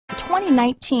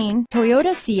2019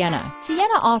 Toyota Sienna.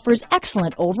 Sienna offers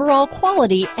excellent overall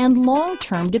quality and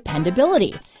long-term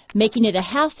dependability, making it a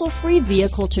hassle-free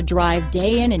vehicle to drive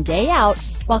day in and day out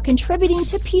while contributing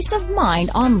to peace of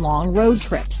mind on long road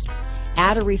trips.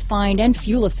 Add a refined and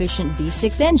fuel-efficient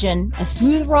V6 engine, a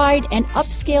smooth ride, and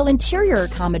upscale interior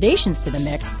accommodations to the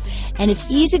mix, and it's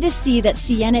easy to see that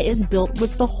Sienna is built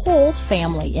with the whole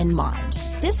family in mind.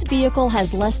 This vehicle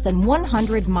has less than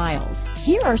 100 miles.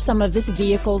 Here are some of this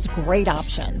vehicle's great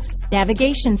options: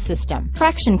 navigation system,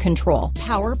 traction control,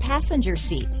 power passenger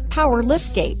seat, power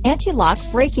liftgate, anti-lock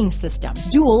braking system,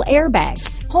 dual airbags,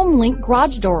 HomeLink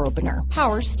garage door opener,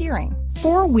 power steering,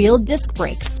 four-wheel disc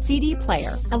brakes, CD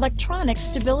player, electronic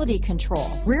stability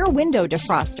control, rear window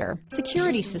defroster,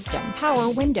 security system,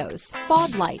 power windows,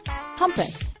 fog lights,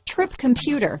 compass, trip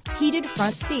computer, heated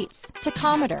front seats,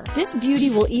 tachometer. This beauty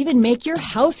will even make your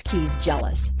house keys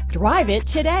jealous. Drive it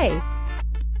today.